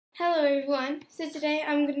Hello everyone, so today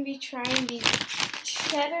I'm going to be trying these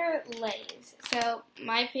cheddar Lays. So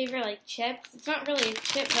my favorite chips, it's not really a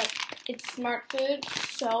chip but it's smart food,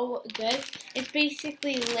 so good. It's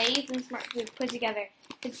basically Lays and smart food put together.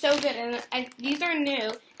 It's so good and these are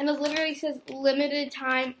new and it literally says limited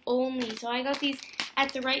time only. So I got these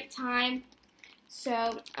at the right time,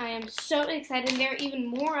 so I am so excited. There are even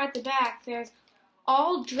more at the back. There's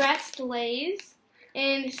all dressed Lays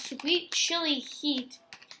and sweet chili heat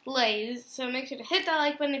Lays. So make sure to hit that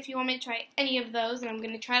like button if you want me to try any of those, and I'm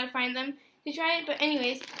going to try to find them to try it. But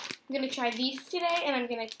anyways, I'm going to try these today, and I'm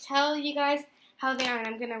going to tell you guys how they are, and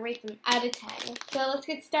I'm going to rate them out of 10. So let's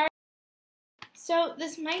get started. So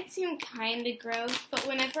this might seem kind of gross, but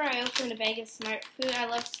whenever I open a bag of smart food, I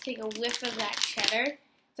love to take a whiff of that cheddar.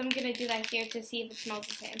 So I'm going to do that here to see if it smells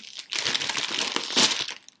the same.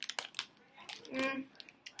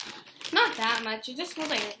 Not that much. It just smells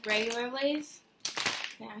like regular Lays.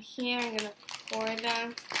 Now here I'm going to pour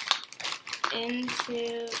them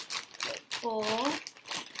into the bowl.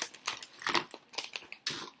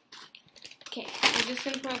 Okay, I'm just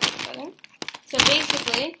going to pour it together. So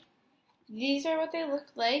basically, these are what they look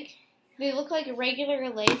like. They look like regular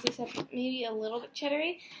Lays, except maybe a little bit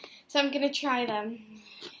cheddary. So I'm going to try them.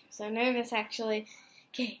 I'm so nervous, actually.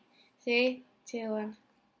 Okay, 3, 2, 1.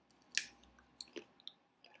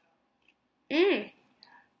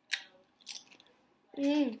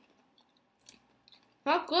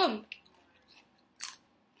 Not good.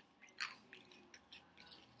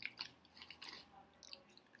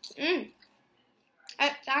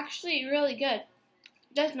 It's actually really good.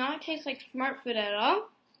 It does not taste like smart food at all.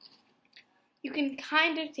 You can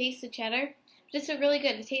kind of taste the cheddar, but it's really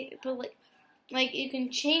good. It tastes, but like you can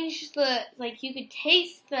change the,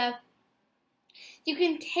 you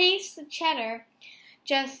can taste the cheddar.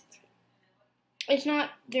 Just it's not,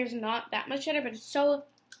 there's not that much cheddar, but it's so,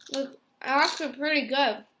 actually pretty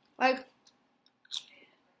good. I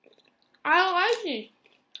like these.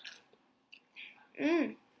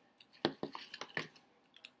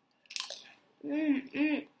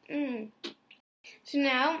 So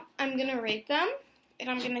now I'm gonna rate them, and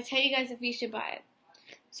I'm gonna tell you guys if you should buy it.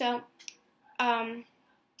 So, on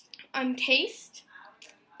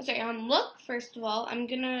look, first of all, I'm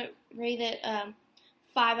gonna rate it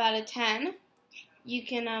 5 out of 10. You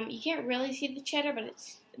can't really see the cheddar,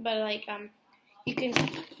 you can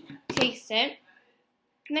taste it.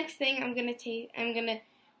 Next thing I'm gonna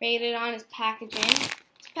rate it on is packaging.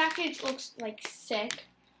 This package looks sick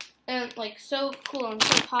and so cool and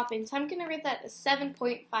so popping. So I'm gonna rate that a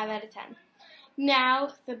 7.5 out of 10.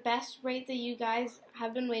 Now the best rate that you guys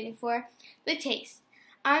have been waiting for, the taste.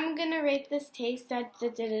 I'm gonna rate this taste at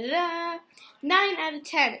 9 out of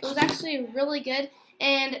 10. It was actually really good,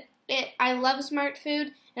 and I love smart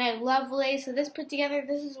food and I love Lays. So this put together,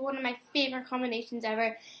 this is one of my favorite combinations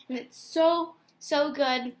ever, and it's so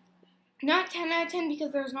good. Not 10 out of 10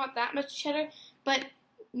 because there's not that much cheddar, but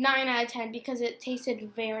 9 out of 10 because it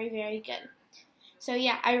tasted very, very good. So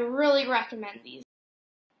yeah, I really recommend these.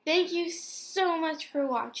 Thank you so much for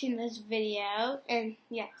watching this video, and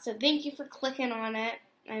yeah, so thank you for clicking on it.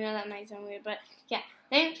 I know that might sound weird, but yeah,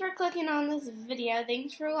 thanks for clicking on this video.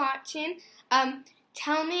 Thanks for watching.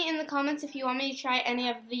 Tell me in the comments if you want me to try any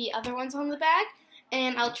of the other ones on the bag,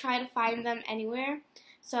 and I'll try to find them anywhere.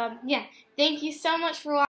 So yeah, thank you so much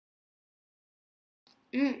for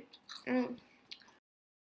watching.